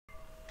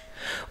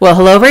Well,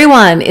 hello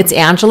everyone. It's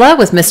Angela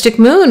with Mystic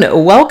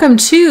Moon. Welcome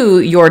to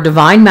your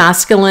Divine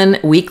Masculine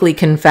Weekly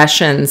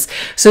Confessions.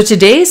 So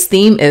today's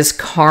theme is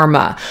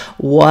karma.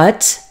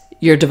 What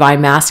your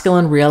Divine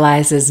Masculine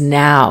realizes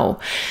now.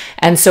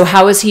 And so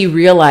how is he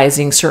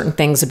realizing certain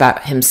things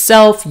about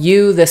himself,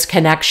 you? This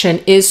connection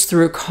is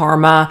through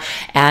karma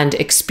and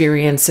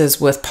experiences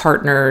with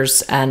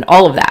partners and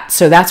all of that.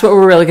 So that's what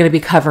we're really going to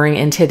be covering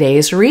in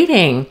today's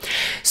reading.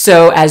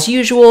 So as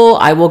usual,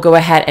 I will go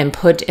ahead and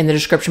put in the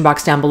description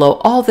box down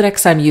below all the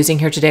decks I'm using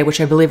here today,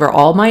 which I believe are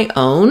all my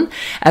own,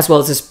 as well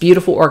as this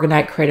beautiful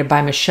Organite created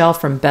by Michelle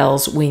from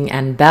Belle's Wing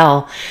and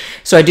Bell.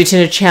 So I do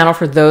tend to channel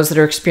for those that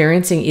are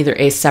experiencing either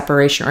a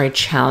separation or a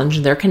challenge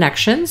in their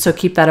connection. So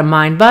keep that in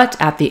mind. But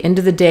at the end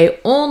of the day,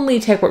 only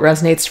take what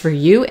resonates for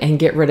you and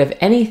get rid of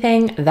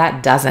anything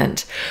that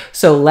doesn't.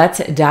 So let's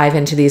dive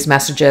into these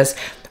messages.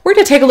 We're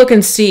going to take a look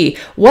and see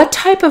what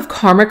type of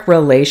karmic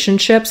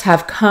relationships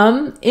have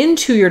come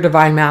into your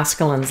Divine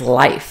Masculine's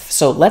life.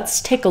 So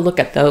let's take a look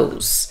at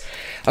those.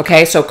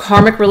 Okay, so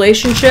karmic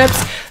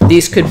relationships,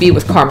 these could be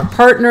with karmic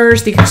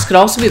partners. These could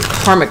also be with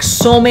karmic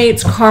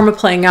soulmates, karma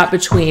playing out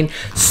between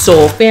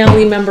soul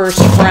family members,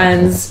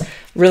 friends.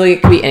 Really,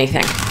 it could be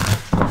anything.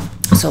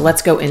 So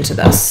let's go into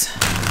this.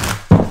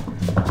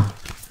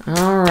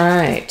 All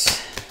right.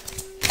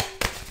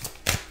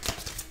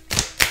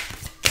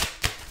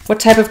 What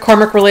type of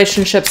karmic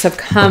relationships have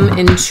come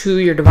into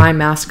your Divine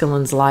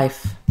Masculine's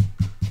life?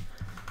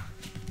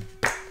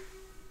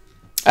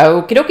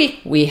 Okie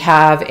dokie. We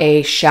have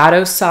a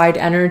shadow side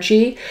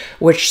energy,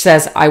 which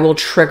says, I will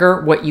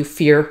trigger what you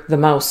fear the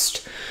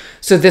most.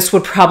 So this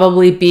would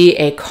probably be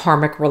a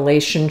karmic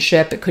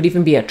relationship. It could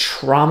even be a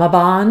trauma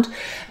bond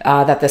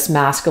that this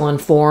masculine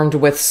formed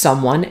with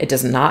someone. It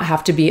does not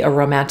have to be a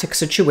romantic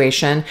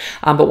situation,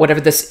 but whatever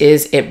this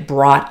is, it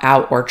brought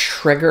out or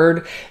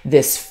triggered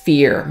this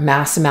fear,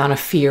 mass amount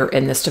of fear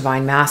in this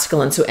Divine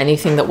Masculine. So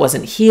anything that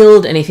wasn't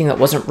healed, anything that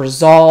wasn't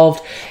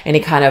resolved, any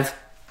kind of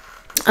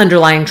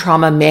underlying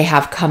trauma may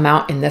have come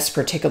out in this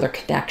particular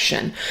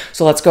connection.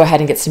 So let's go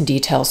ahead and get some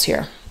details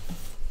here.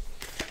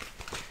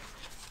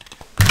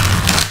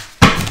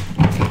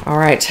 All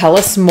right, tell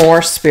us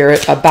more,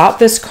 Spirit, about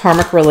this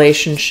karmic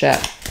relationship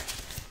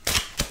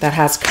that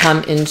has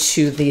come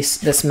into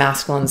this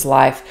masculine's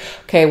life.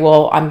 Okay,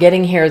 well, I'm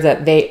getting here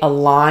that they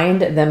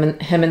aligned,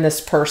 him and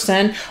this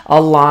person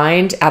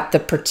aligned at the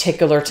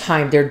particular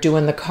time. They're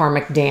doing the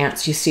karmic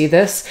dance. You see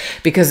this?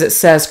 Because it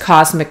says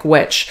cosmic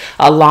witch,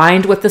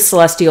 aligned with the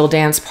celestial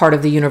dance part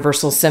of the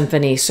universal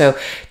symphony. So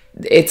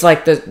it's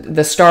like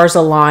the stars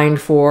aligned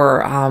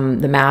for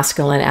the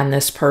masculine and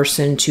this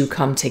person to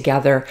come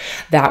together.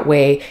 That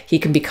way he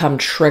can become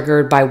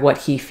triggered by what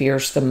he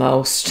fears the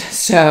most.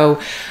 So,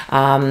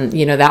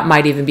 you know, that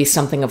might even be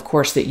something, of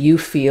course, that you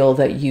feel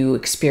that you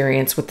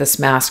experience with this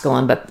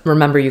masculine. But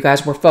remember, you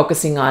guys, we're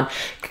focusing on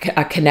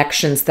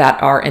connections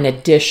that are in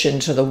addition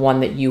to the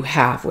one that you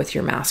have with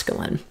your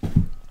masculine.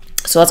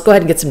 So let's go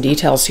ahead and get some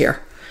details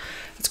here.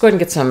 Let's go ahead and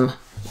get some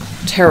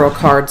tarot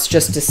cards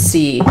just to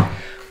see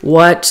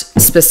what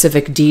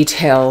specific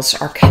details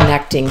are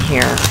connecting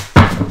here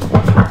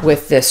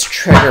with this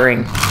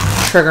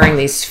triggering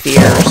these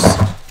fears.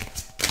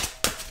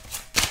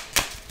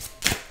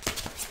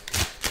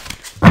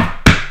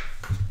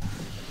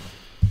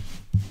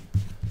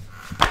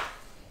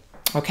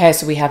 Okay,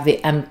 so we have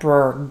the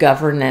Emperor,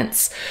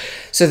 governance.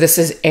 So this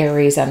is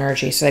Aries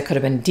energy. So they could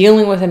have been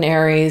dealing with an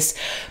Aries,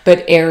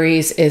 but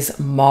Aries is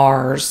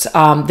Mars.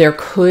 There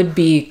could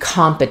be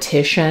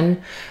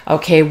competition,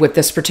 okay, with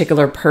this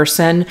particular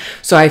person.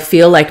 So I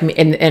feel like,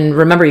 and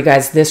remember you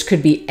guys, this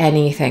could be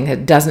anything.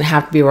 It doesn't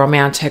have to be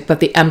romantic, but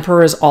the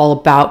Emperor is all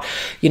about,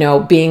 you know,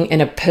 being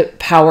in a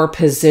power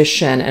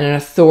position and an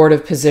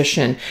authoritative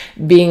position,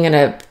 being in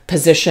a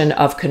position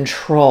of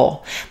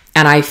control.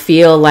 And I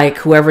feel like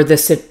whoever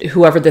this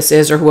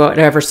is or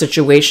whatever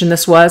situation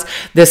this was,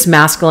 this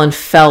masculine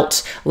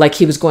felt like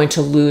he was going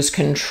to lose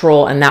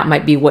control, and that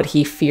might be what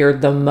he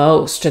feared the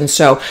most. And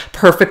so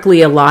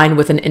perfectly aligned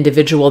with an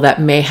individual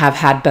that may have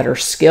had better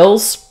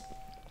skills.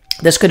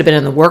 This could have been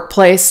in the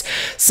workplace.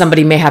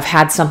 Somebody may have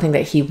had something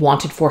that he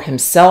wanted for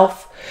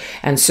himself.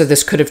 And so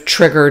this could have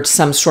triggered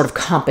some sort of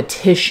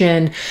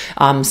competition,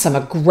 some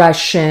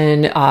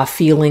aggression,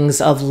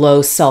 feelings of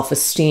low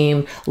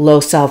self-esteem,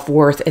 low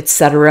self-worth,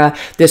 etc.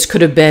 This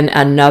could have been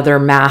another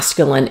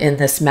masculine in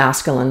this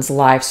masculine's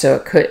life.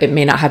 So it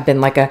may not have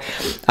been like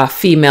a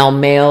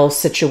female-male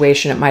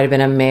situation. It might have been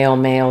a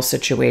male-male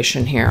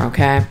situation here,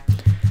 okay?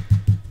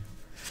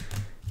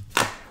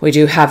 We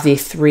do have the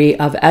Three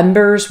of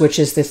Embers, which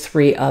is the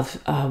Three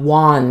of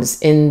Wands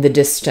in the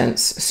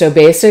distance. So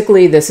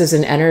basically, this is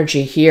an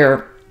energy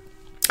here,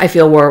 I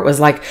feel, where it was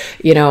like,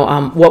 you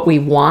know, what we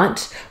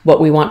want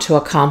to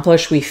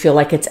accomplish, we feel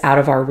like it's out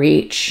of our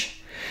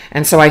reach.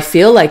 And so I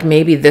feel like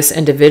maybe this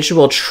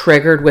individual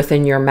triggered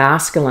within your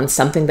masculine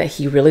something that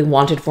he really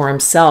wanted for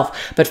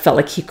himself, but felt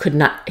like he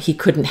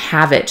couldn't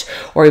have it,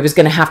 or he was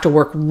going to have to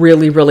work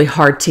really, really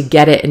hard to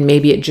get it. And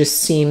maybe it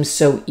just seems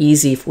so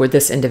easy for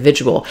this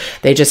individual.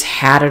 They just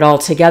had it all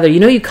together. You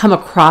know, you come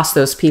across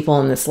those people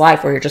in this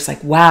life where you're just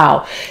like,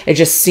 wow, it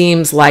just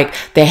seems like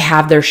they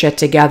have their shit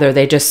together.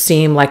 They just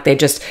seem like they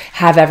just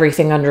have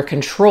everything under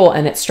control.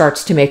 And it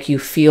starts to make you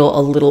feel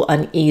a little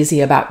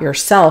uneasy about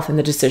yourself and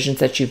the decisions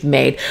that you've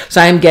made. So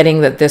I'm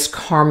getting that this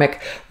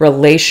karmic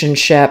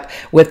relationship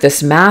with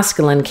this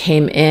masculine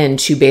came in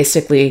to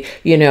basically,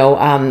 you know,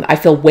 I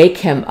feel wake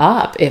him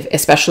up,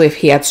 especially if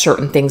he had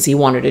certain things he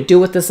wanted to do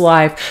with his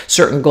life,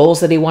 certain goals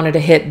that he wanted to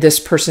hit. This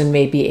person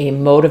may be a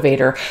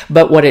motivator,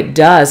 but what it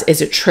does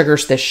is it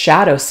triggers the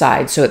shadow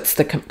side. So it's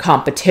the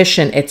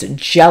competition, it's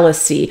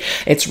jealousy,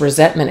 it's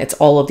resentment, it's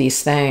all of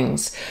these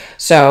things.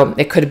 So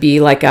it could be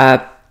like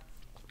a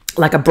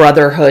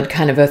brotherhood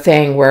kind of a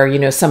thing where, you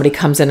know, somebody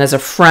comes in as a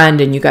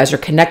friend and you guys are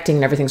connecting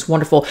and everything's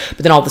wonderful, but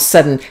then all of a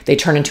sudden they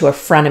turn into a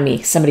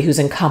frenemy, somebody who's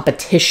in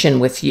competition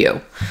with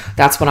you.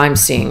 That's what I'm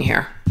seeing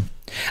here.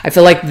 I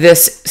feel like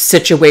this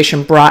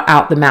situation brought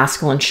out the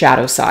masculine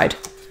shadow side.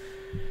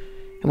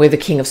 And we have the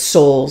King of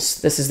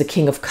Souls. This is the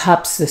King of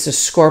Cups. This is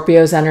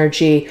Scorpio's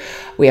energy.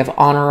 We have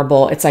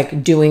honorable. It's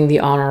like doing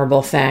the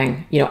honorable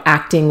thing, you know,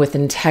 acting with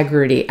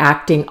integrity,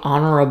 acting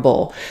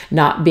honorable,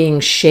 not being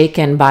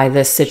shaken by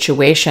this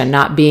situation,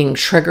 not being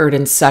triggered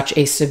in such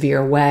a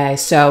severe way.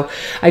 So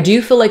I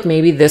do feel like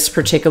maybe this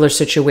particular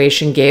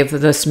situation gave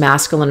this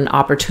masculine an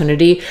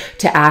opportunity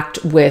to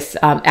act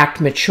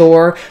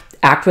mature,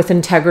 act with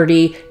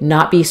integrity,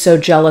 not be so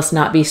jealous,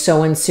 not be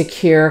so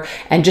insecure,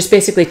 and just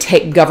basically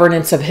take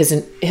governance of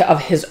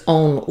his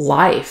own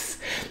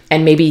life,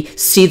 and maybe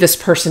see this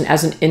person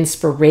as an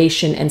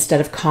inspiration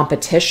instead of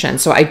competition.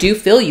 So I do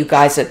feel, you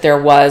guys, that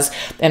there was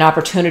an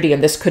opportunity,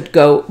 and this could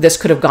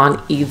have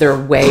gone either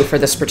way for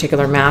this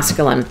particular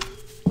masculine.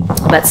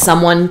 That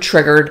someone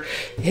triggered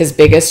his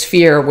biggest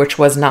fear, which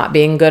was not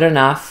being good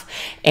enough,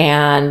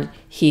 and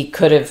he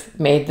could have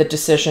made the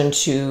decision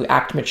to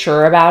act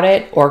mature about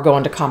it or go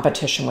into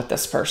competition with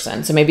this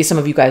person. So maybe some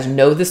of you guys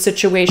know the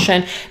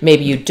situation,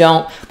 maybe you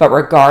don't, but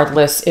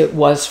regardless, it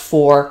was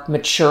for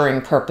maturing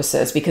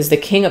purposes, because the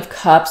King of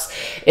Cups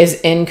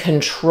is in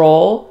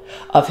control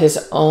of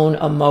his own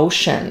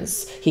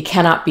emotions. He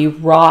cannot be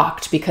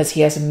rocked because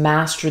he has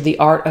mastered the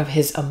art of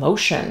his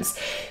emotions.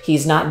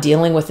 He's not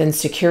dealing with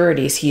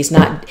insecurities.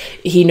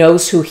 He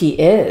knows who he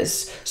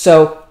is.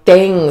 So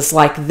things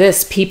like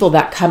this, people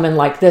that come in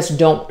like this,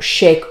 don't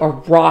shake or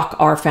rock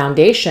our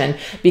foundation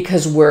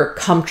because we're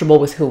comfortable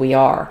with who we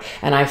are.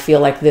 And I feel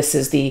like this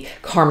is the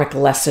karmic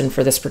lesson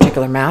for this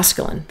particular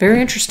masculine.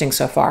 Very interesting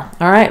so far.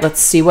 All right,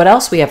 let's see what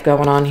else we have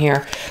going on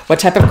here. What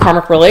type of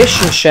karmic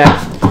relationship,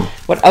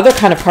 what other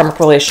kind of karmic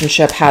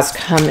relationship has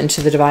come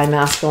into the divine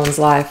masculine's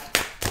life?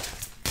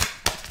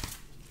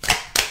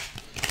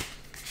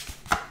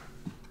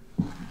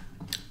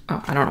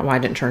 Oh, I don't know why I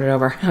didn't turn it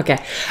over.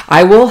 Okay.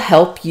 I will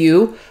help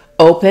you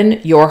open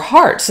your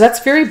heart. So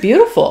that's very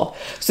beautiful.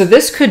 So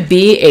this could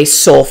be a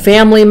soul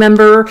family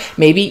member,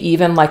 maybe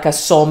even like a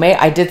soulmate.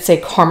 I did say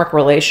karmic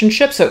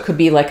relationship, so it could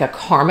be like a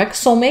karmic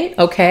soulmate,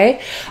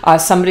 okay?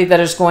 Somebody that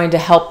is going to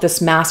help this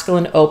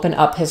masculine open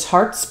up his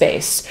heart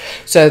space.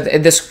 So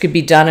this could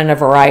be done in a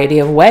variety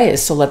of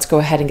ways. So let's go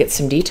ahead and get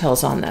some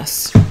details on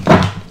this.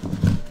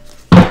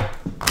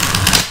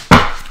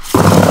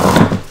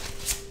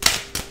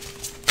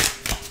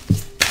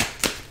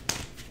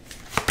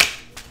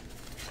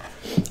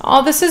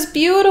 Oh, this is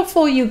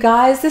beautiful, you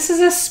guys. This is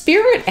a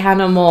spirit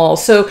animal.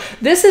 So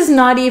this is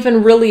not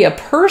even really a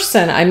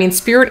person. I mean,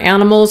 spirit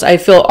animals, I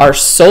feel, are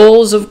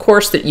souls, of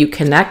course, that you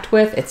connect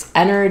with. It's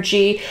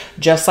energy,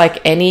 just like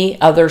any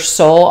other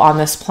soul on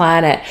this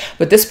planet.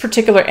 But this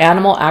particular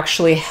animal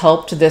actually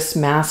helped this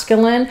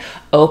masculine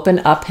open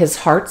up his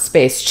heart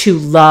space to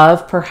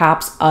love,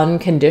 perhaps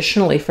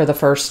unconditionally, for the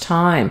first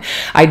time.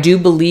 I do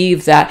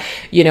believe that,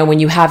 you know, when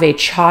you have a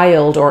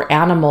child or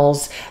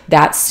animals,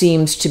 that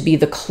seems to be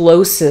the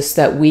closest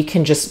that we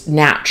can just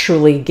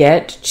naturally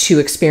get to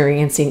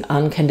experiencing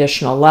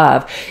unconditional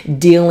love.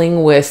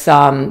 Dealing with,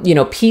 you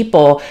know,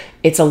 people,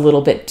 it's a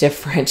little bit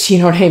different, you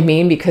know what I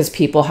mean? Because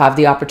people have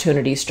the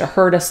opportunities to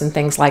hurt us and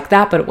things like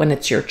that. But when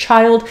it's your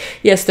child,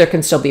 yes, there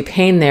can still be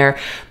pain there.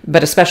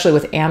 But especially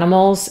with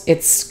animals,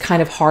 it's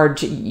kind of hard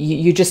to,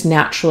 you just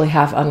naturally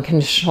have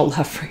unconditional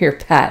love for your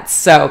pets.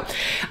 So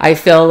I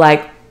feel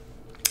like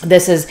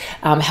this is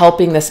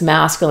helping this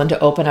masculine to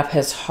open up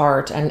his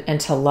heart and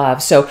to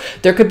love. So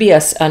there could be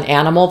an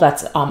animal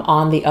that's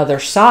on the other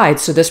side.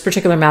 So this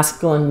particular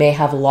masculine may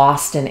have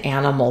lost an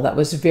animal that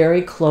was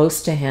very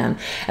close to him.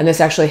 And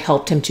this actually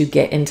helped him to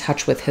get in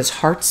touch with his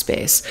heart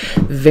space.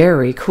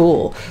 Very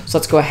cool. So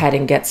let's go ahead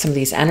and get some of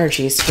these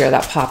energies here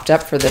that popped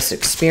up for this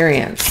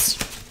experience.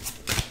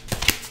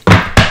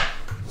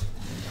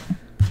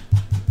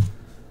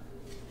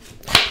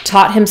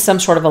 Taught him some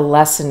sort of a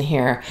lesson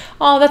here.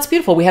 Oh, that's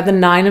beautiful. We have the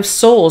 9 of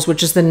Souls,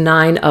 which is the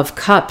 9 of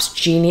Cups,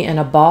 genie in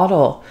a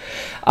bottle.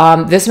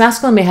 This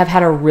masculine may have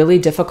had a really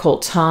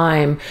difficult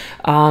time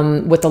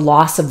with the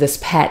loss of this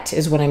pet,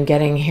 is what I'm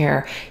getting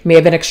here. He may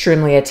have been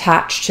extremely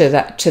attached to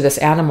this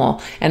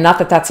animal. And not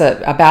that that's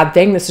a bad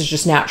thing. This is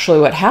just naturally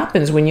what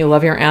happens when you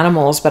love your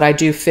animals. But I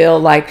do feel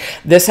like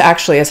this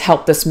actually has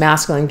helped this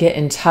masculine get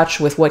in touch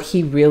with what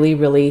he really,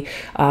 really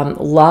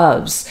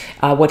loves,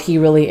 what he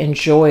really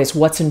enjoys,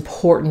 what's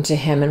important to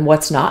him and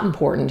what's not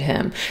important to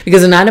him.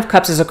 Because the Nine of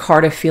Cups is a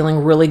card of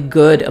feeling really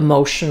good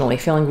emotionally,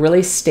 feeling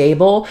really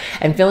stable,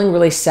 and feeling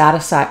really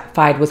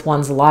satisfied with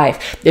one's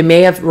life. It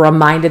may have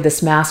reminded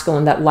this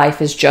masculine that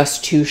life is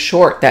just too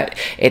short, that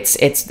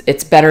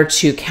it's better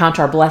to count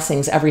our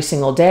blessings every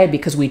single day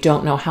because we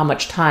don't know how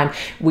much time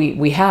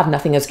we have.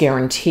 Nothing is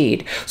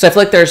guaranteed. So I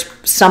feel like there's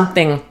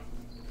something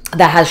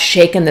that has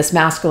shaken this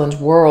masculine's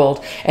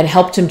world and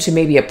helped him to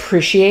maybe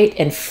appreciate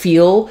and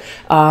feel,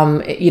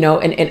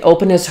 and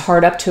open his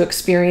heart up to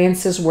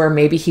experiences where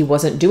maybe he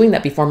wasn't doing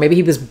that before. Maybe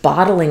he was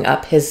bottling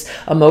up his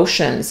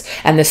emotions,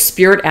 and the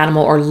spirit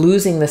animal or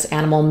losing this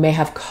animal may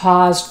have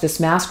caused this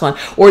masculine,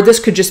 or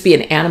this could just be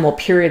an animal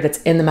period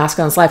that's in the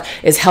masculine's life,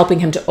 is helping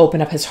him to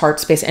open up his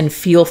heart space and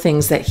feel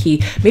things that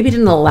he maybe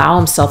didn't allow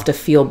himself to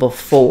feel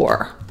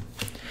before.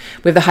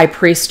 We have the High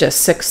Priestess,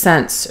 Sixth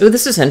Sense. Oh,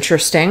 this is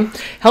interesting.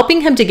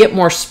 Helping him to get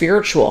more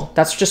spiritual.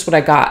 That's just what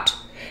I got.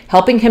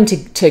 Helping him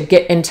to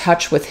get in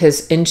touch with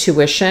his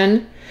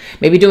intuition,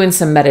 maybe doing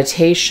some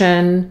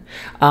meditation,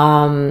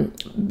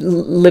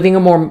 living a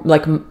more,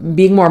 like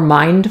being more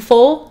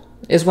mindful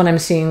is what I'm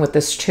seeing with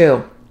this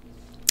too.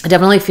 I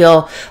definitely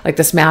feel like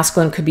this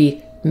masculine could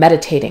be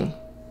meditating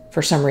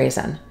for some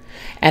reason.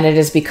 And it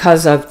is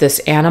because of this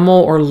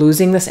animal or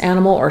losing this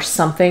animal or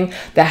something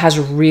that has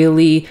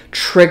really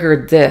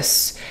triggered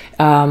this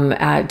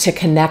to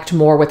connect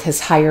more with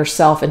his higher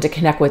self and to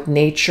connect with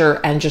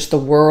nature and just the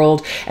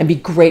world and be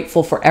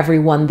grateful for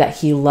everyone that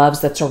he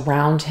loves that's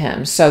around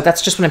him. So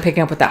that's just what I'm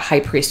picking up with that High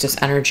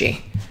Priestess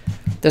energy.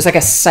 There's like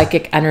a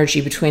psychic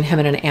energy between him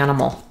and an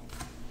animal.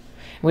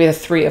 We have the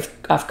Three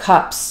of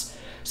Cups.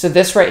 So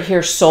this right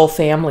here, soul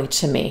family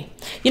to me.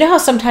 You know how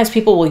sometimes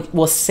people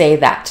will say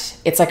that?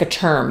 It's like a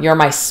term, you're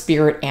my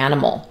spirit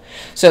animal.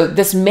 So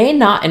this may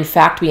not in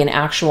fact be an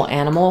actual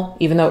animal,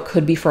 even though it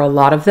could be for a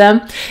lot of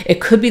them.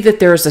 It could be that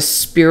there's a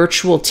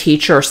spiritual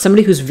teacher or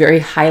somebody who's very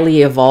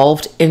highly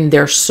evolved in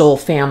their soul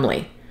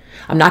family.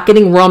 I'm not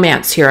getting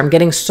romance here. I'm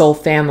getting soul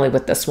family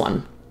with this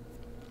one.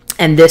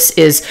 And this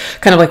is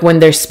kind of like when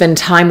they spend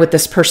time with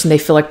this person, they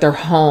feel like they're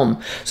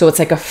home. So it's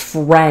like a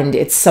friend.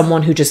 It's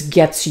someone who just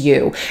gets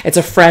you. It's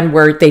a friend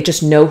where they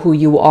just know who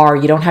you are.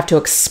 You don't have to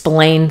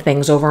explain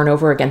things over and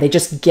over again. They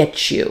just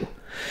get you.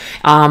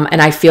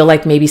 And I feel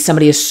like maybe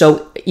somebody is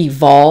so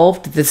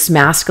evolved, this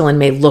masculine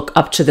may look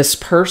up to this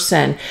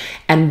person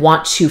and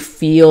want to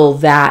feel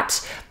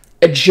that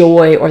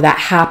joy or that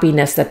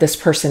happiness that this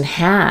person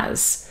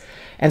has.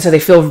 And so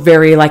they feel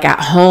very like at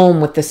home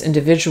with this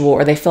individual,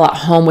 or they feel at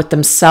home with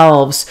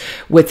themselves,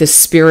 with this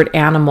spirit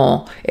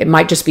animal. It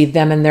might just be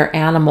them and their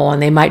animal,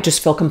 and they might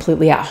just feel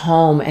completely at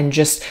home and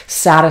just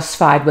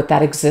satisfied with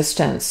that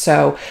existence.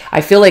 So I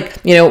feel like,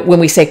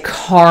 when we say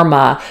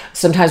karma,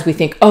 sometimes we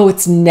think, oh,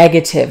 it's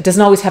negative. It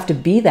doesn't always have to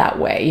be that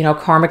way.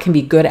 Karma can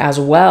be good as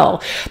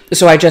well.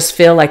 So I just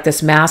feel like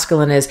this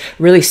masculine is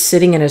really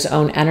sitting in his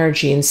own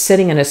energy and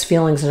sitting in his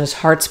feelings and his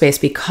heart space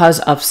because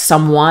of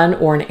someone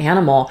or an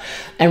animal,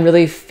 and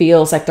really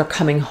feels like they're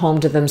coming home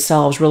to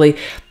themselves, really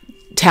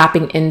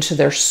tapping into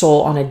their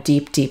soul on a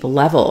deep, deep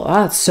level.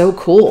 Oh, it's so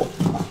cool.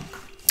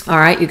 All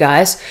right, you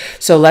guys.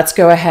 So let's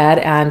go ahead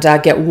and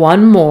get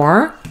one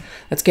more.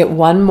 Let's get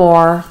one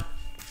more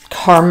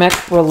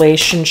karmic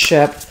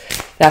relationship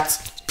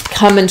that's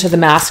come into the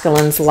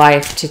masculine's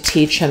life to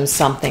teach him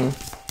something.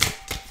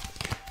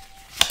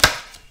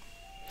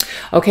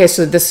 Okay,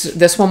 so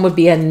this one would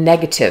be a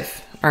negative.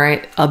 All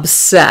right,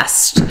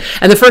 obsessed.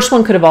 And the first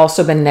one could have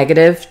also been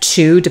negative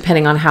too,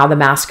 depending on how the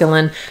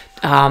masculine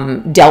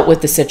dealt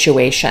with the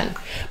situation.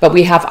 But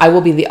we have, I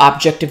will be the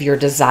object of your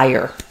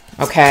desire.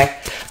 Okay,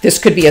 this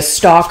could be a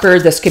stalker.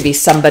 This could be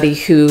somebody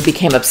who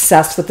became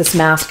obsessed with this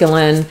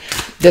masculine.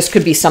 This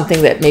could be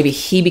something that maybe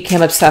he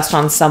became obsessed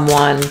on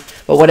someone.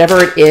 But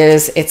whatever it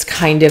is, it's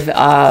kind of,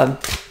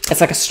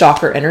 it's like a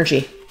stalker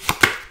energy.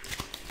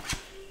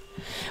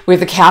 We have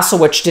the Castle,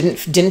 which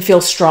didn't feel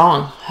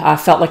strong.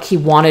 Felt like he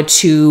wanted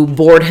to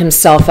board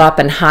himself up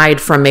and hide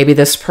from maybe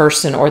this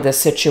person or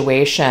this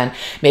situation.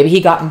 Maybe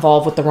he got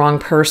involved with the wrong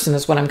person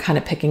is what I'm kind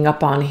of picking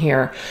up on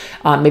here.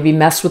 Maybe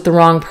messed with the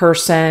wrong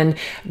person,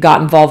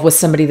 got involved with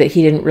somebody that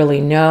he didn't really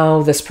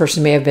know. This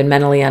person may have been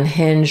mentally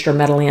unhinged or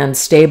mentally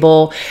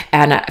unstable,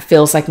 and it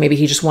feels like maybe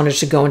he just wanted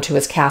to go into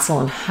his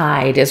castle and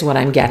hide is what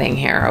I'm getting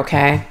here,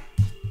 okay?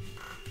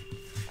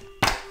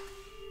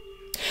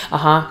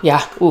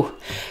 Yeah. Ooh.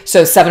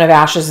 So Seven of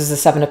Ashes is the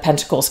Seven of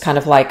Pentacles, kind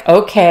of like,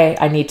 okay,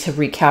 I need to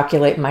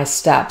recalculate my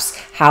steps.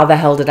 How the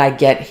hell did I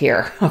get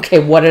here? Okay,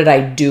 what did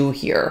I do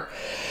here?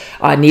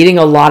 needing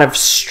a lot of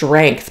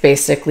strength,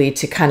 basically,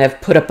 to kind of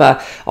put up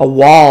a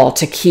wall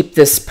to keep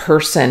this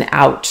person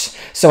out.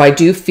 So I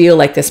do feel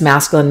like this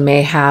masculine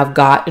may have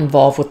got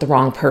involved with the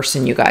wrong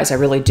person, you guys. I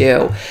really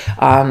do.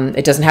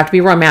 It doesn't have to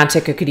be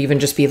romantic. It could even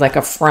just be like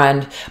a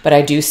friend. But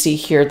I do see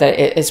here that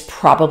it is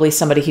probably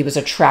somebody he was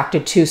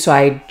attracted to. So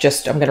I'm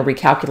going to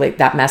recalculate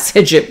that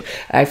message.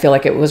 I feel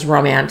like it was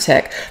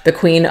romantic. The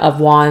Queen of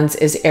Wands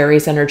is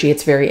Aries energy.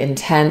 It's very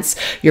intense.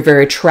 You're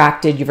very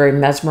attracted. You're very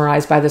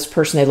mesmerized by this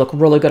person. They look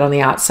really good on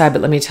the outside.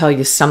 But let me tell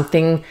you,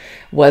 something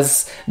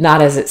was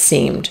not as it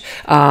seemed.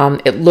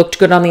 It looked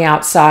good on the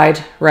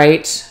outside,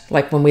 right?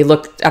 Like when we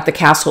look at the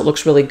castle, it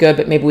looks really good,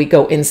 but maybe we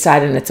go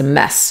inside and it's a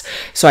mess.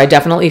 So I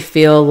definitely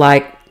feel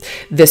like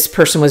this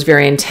person was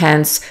very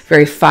intense,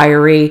 very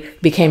fiery,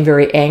 became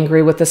very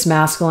angry with this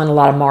masculine, a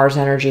lot of Mars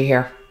energy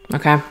here,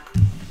 okay?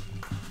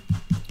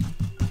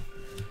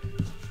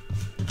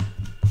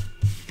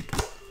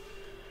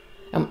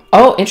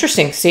 Oh,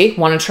 interesting. See,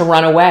 wanted to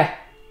run away.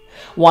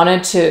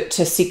 Wanted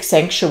to seek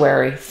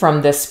sanctuary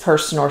from this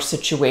person or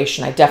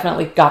situation. I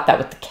definitely got that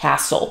with the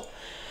castle.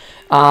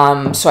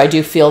 So I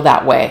do feel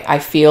that way. I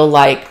feel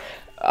like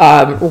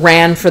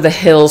ran for the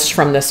hills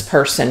from this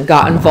person,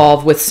 got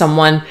involved with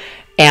someone,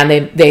 and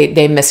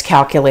they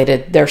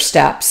miscalculated their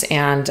steps,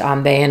 and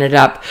they ended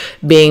up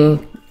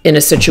being in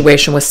a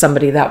situation with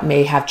somebody that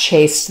may have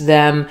chased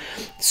them,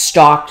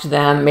 stalked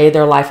them, made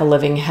their life a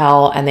living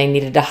hell, and they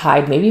needed to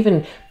hide, maybe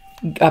even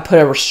put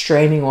a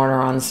restraining order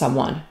on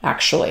someone,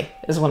 actually,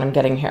 is what I'm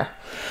getting here.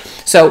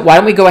 So why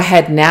don't we go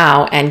ahead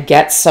now and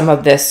get some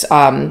of this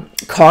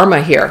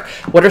karma here.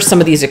 What are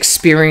some of these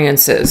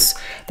experiences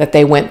that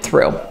they went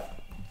through?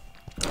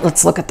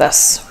 Let's look at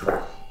this.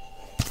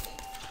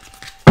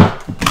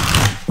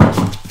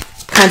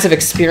 Kinds of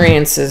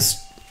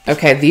experiences.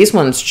 Okay, these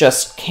ones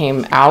just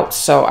came out,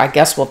 so I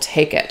guess we'll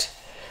take it.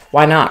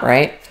 Why not,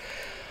 right?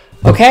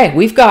 Okay,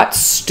 we've got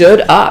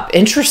stood up.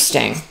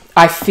 Interesting.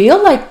 I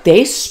feel like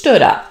they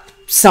stood up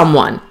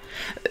someone.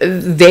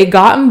 They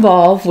got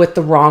involved with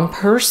the wrong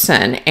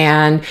person,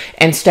 and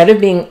instead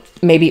of being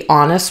maybe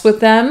honest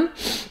with them,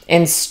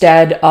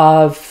 instead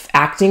of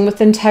acting with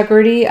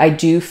integrity, I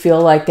do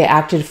feel like they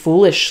acted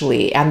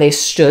foolishly and they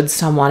stood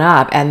someone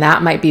up, and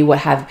that might be what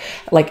have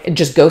like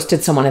just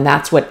ghosted someone, and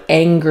that's what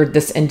angered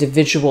this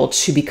individual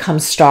to become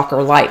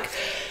stalker-like.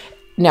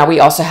 Now we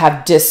also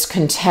have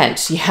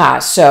discontent. Yeah,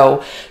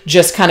 so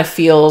just kind of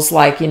feels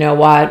like, you know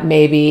what,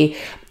 maybe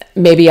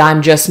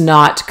I'm just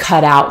not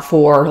cut out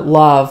for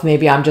love.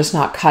 Maybe I'm just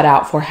not cut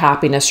out for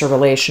happiness or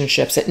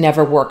relationships. It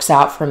never works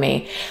out for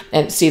me.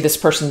 And see, this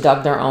person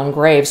dug their own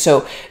grave.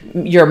 So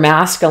your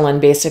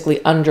masculine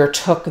basically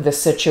undertook the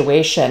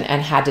situation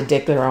and had to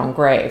dig their own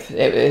grave.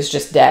 It was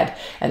just dead.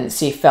 And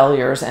see,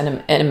 failures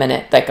in a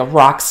minute, like a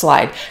rock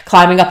slide.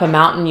 Climbing up a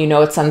mountain, you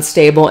know it's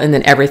unstable, and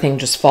then everything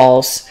just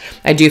falls.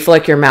 I do feel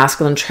like your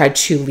masculine tried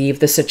to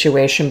leave the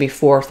situation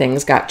before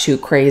things got too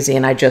crazy.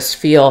 And I just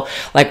feel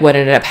like what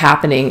ended up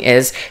happening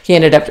is he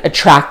ended up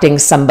attracting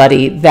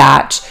somebody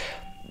that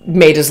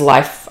made his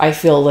life, I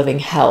feel, a living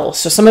hell.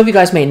 So some of you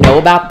guys may know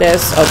about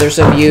this. Others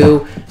of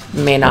you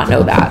may not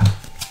know that.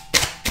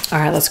 All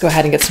right, let's go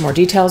ahead and get some more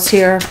details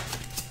here.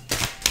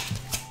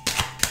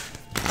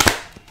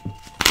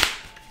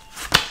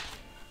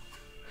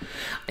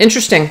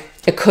 Interesting.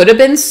 It could have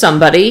been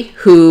somebody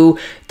who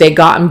they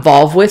got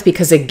involved with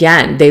because,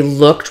 again, they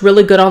looked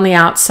really good on the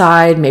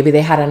outside. Maybe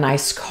they had a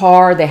nice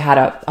car. They had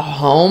a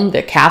home.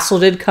 The castle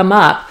did come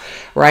up,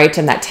 right?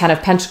 And that 10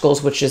 of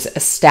Pentacles, which is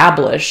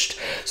established.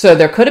 So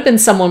there could have been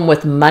someone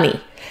with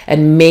money.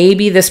 And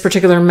maybe this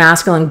particular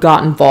masculine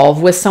got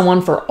involved with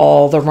someone for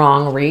all the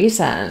wrong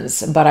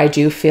reasons. But I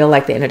do feel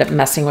like they ended up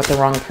messing with the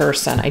wrong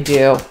person. I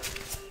do.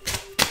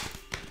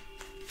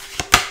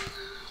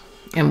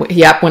 And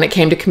yep, when it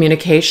came to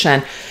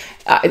communication,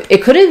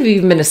 it could have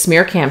even been a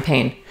smear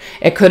campaign.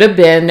 It could have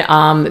been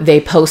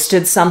they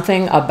posted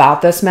something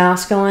about this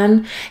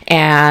masculine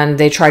and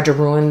they tried to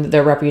ruin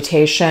their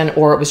reputation,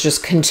 or it was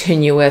just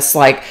continuous,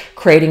 like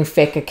creating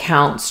fake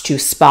accounts to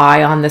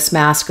spy on this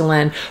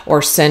masculine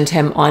or send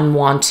him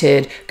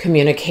unwanted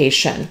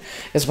communication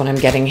is what I'm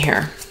getting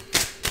here.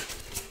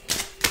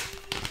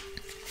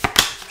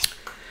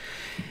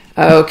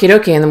 Okie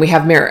dokie, and then we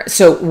have mirror.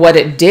 So what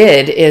it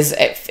did is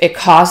it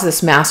caused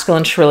this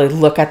masculine to really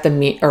look at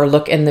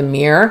look in the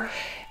mirror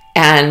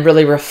and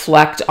really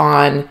reflect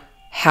on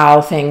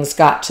how things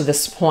got to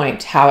this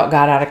point, how it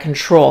got out of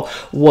control,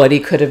 what he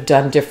could have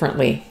done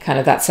differently, kind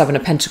of that 7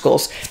 of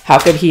Pentacles. How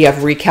could he have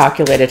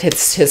recalculated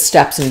his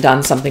steps and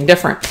done something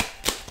different?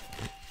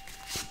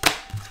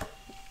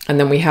 And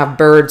then we have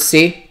birds,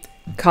 see?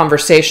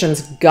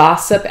 Conversations,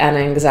 gossip, and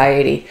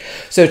anxiety.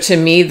 So to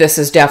me, this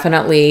is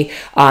definitely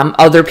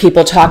other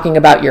people talking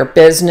about your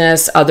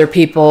business, other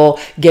people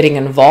getting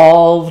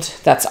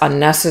involved. That's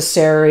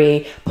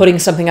unnecessary. Putting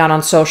something out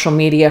on social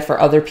media for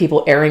other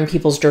people, airing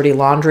people's dirty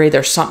laundry.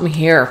 There's something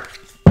here.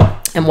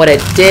 And what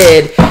it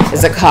did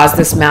is it caused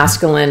this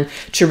masculine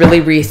to really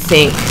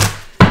rethink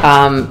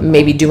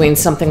maybe doing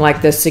something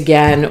like this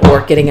again,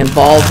 or getting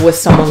involved with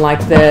someone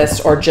like this,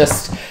 or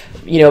just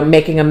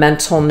making a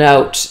mental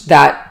note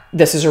that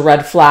this is a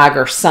red flag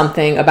or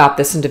something about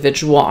this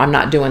individual. I'm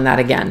not doing that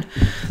again.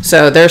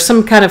 So there's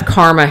some kind of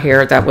karma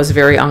here that was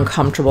very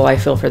uncomfortable, I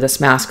feel, for this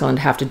masculine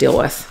to have to deal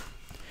with.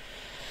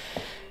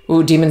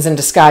 Ooh, demons in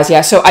disguise.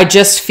 Yeah. So I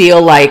just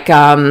feel like,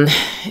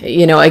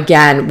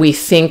 again, we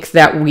think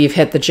that we've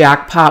hit the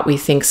jackpot. We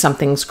think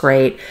something's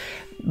great,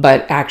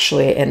 but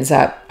actually it ends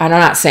up, and I'm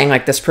not saying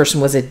like this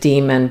person was a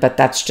demon, but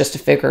that's just a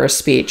figure of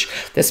speech.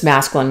 This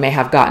masculine may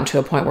have gotten to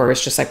a point where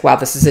it's just like, wow,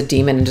 this is a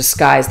demon in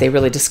disguise. They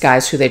really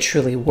disguised who they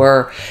truly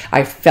were.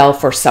 I fell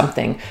for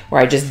something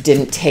where I just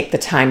didn't take the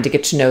time to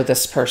get to know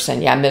this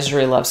person. Yeah.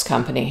 Misery loves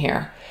company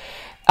here.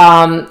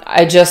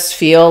 I just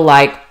feel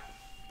like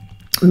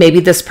maybe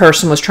this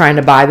person was trying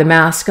to buy the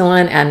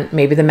masculine, and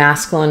maybe the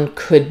masculine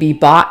could be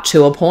bought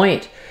to a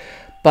point,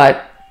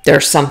 but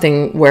there's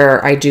something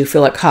where I do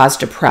feel it caused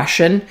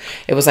depression.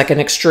 It was like an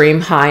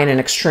extreme high and an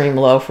extreme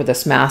low for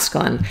this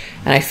masculine.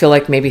 And I feel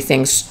like maybe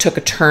things took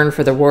a turn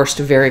for the worst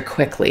very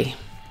quickly.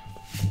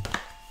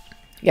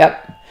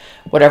 Yep.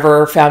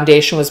 Whatever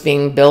foundation was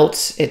being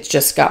built, it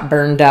just got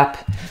burned up.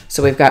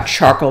 So we've got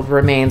charcoal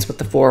remains with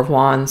the Four of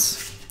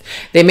Wands.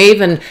 They may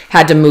even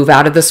had to move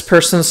out of this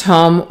person's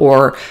home,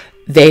 or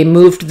they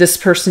moved this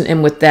person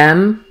in with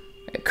them.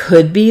 It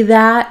could be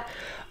that.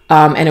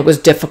 And it was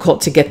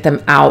difficult to get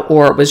them out,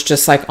 or it was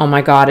just like, oh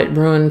my God, it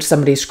ruined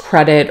somebody's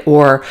credit,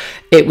 or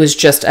it was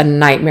just a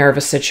nightmare of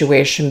a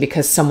situation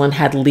because someone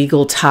had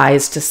legal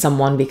ties to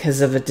someone because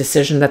of a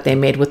decision that they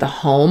made with a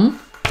home.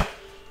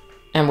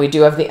 And we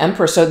do have the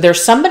Emperor. So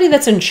there's somebody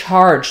that's in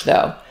charge,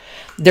 though.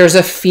 There's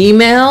a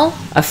female,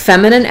 a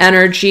feminine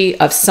energy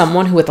of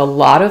someone who with a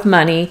lot of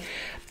money,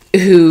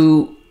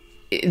 who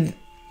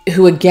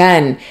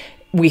again,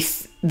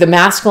 the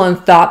masculine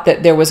thought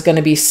that there was going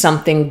to be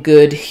something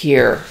good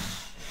here,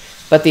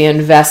 but the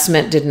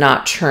investment did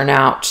not turn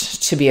out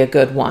to be a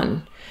good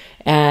one.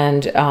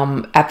 And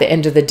at the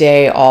end of the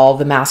day, all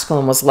the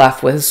masculine was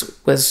left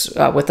was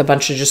with a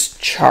bunch of just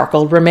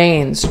charcoal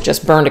remains,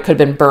 just burned. It could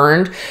have been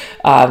burned.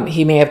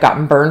 He may have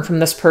gotten burned from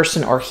this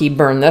person, or he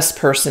burned this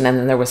person, and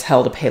then there was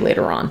hell to pay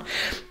later on.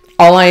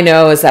 All I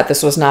know is that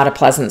this was not a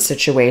pleasant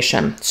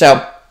situation.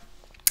 So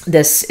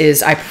this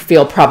is, I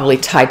feel, probably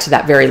tied to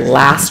that very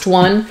last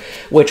one,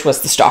 which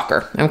was the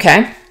stalker.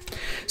 Okay.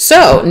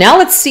 So now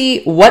let's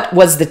see what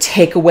was the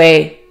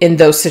takeaway in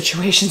those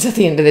situations at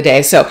the end of the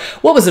day. So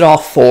what was it all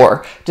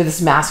for? Did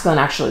this masculine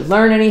actually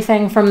learn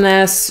anything from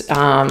this?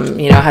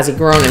 Has he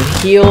grown and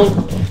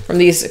healed from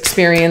these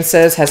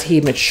experiences? Has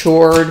he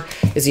matured?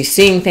 Is he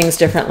seeing things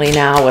differently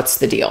now? What's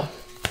the deal?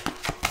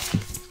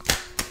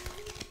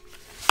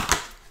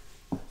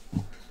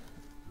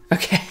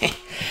 Okay.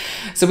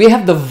 So we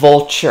have the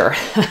vulture,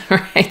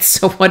 right?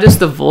 So what does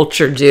the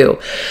vulture do?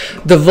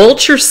 The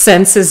vulture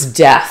senses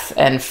death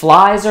and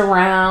flies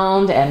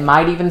around and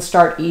might even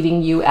start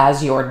eating you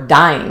as you're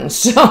dying.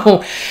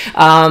 So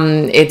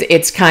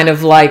it's kind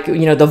of like,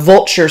 the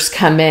vultures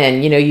come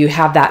in. You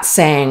have that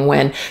saying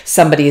when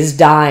somebody's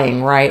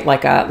dying, right?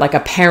 Like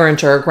a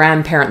parent or a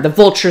grandparent, the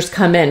vultures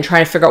come in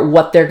trying to figure out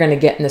what they're going to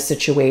get in the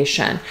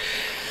situation.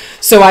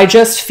 So I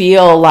just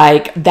feel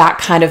like that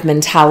kind of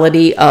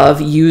mentality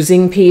of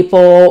using people,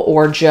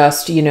 or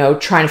just,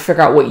 trying to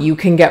figure out what you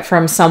can get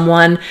from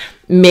someone.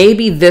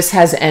 Maybe this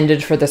has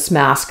ended for this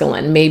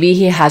masculine. Maybe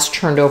he has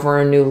turned over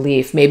a new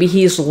leaf. Maybe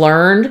he's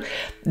learned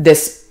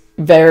this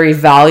very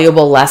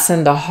valuable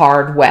lesson the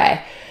hard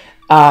way.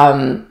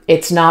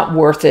 It's not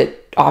worth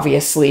it,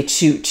 obviously,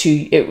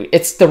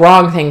 it's the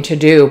wrong thing to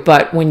do.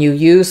 But when you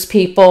use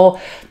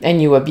people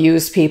and you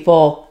abuse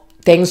people,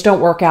 things don't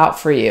work out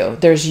for you.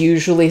 There's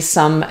usually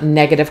some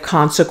negative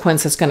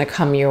consequence that's going to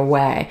come your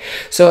way.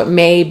 So it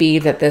may be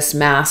that this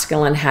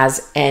masculine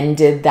has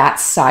ended that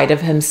side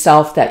of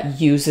himself that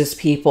uses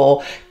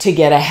people to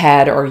get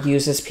ahead, or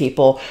uses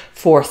people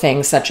for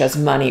things such as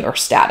money or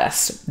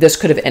status. This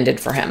could have ended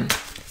for him.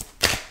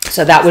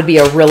 So that would be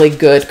a really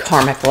good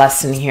karmic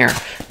lesson here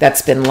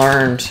that's been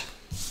learned.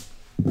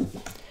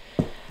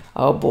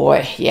 Oh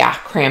boy, yeah,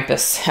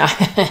 Krampus.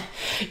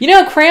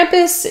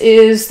 Krampus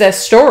is the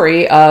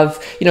story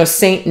of,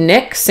 Saint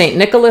Nick. Saint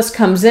Nicholas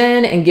comes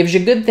in and gives you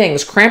good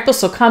things.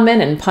 Krampus will come in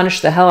and punish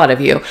the hell out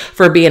of you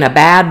for being a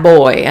bad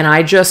boy. And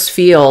I just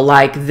feel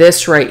like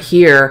this right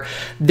here,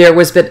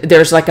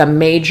 there's like a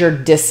major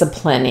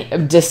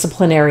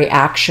disciplinary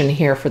action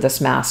here for this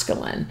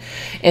masculine.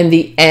 In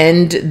the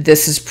end,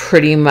 this is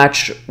pretty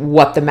much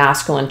what the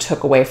masculine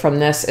took away from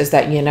this, is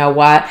that, you know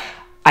what?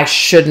 I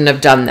shouldn't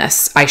have done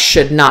this. I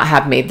should not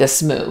have made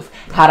this move.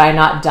 Had I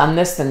not done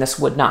this, then this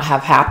would not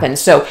have happened.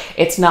 So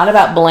it's not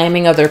about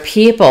blaming other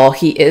people.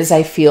 He is,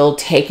 I feel,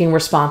 taking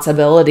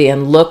responsibility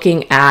and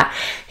looking at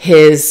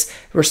his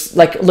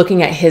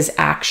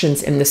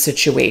actions in the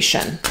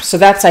situation. So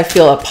that's, I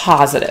feel, a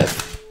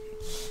positive.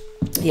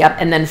 Yep.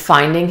 And then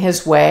finding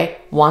his way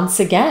once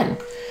again.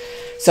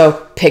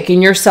 So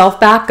picking yourself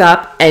back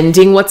up,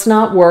 ending what's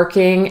not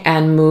working,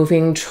 and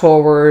moving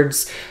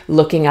towards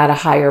looking at a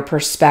higher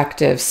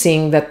perspective,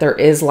 seeing that there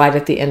is light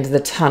at the end of the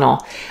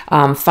tunnel,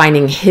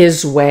 finding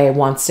his way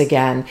once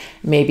again,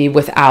 maybe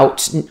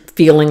without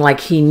feeling like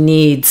he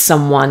needs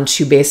someone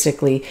to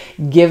basically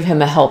give him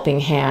a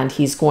helping hand.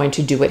 He's going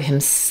to do it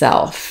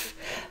himself.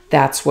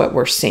 That's what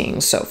we're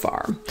seeing so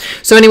far.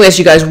 So anyways,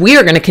 you guys, we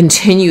are going to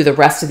continue the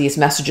rest of these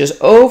messages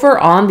over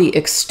on the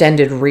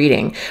extended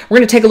reading. We're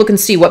going to take a look and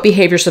see what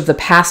behaviors of the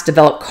past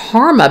develop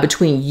karma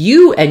between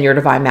you and your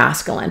divine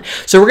masculine.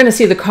 So we're going to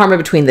see the karma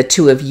between the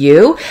two of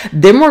you.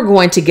 Then we're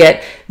going to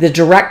get the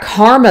direct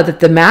karma that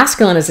the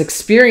masculine has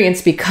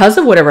experienced because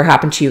of whatever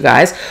happened to you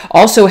guys.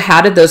 Also,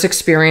 how did those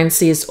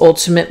experiences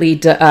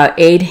ultimately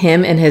aid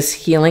him in his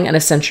healing and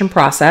ascension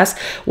process?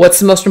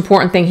 What's the most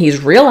important thing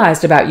he's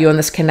realized about you in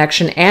this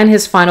connection, and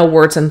his final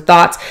words and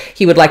thoughts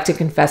he would like to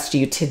confess to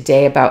you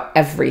today about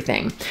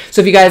everything.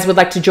 So if you guys would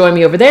like to join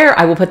me over there,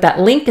 I will put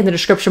that link in the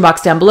description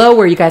box down below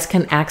where you guys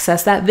can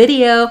access that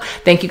video.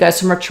 Thank you guys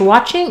so much for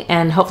watching,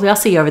 and hopefully I'll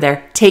see you over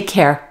there. Take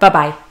care.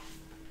 Bye-bye.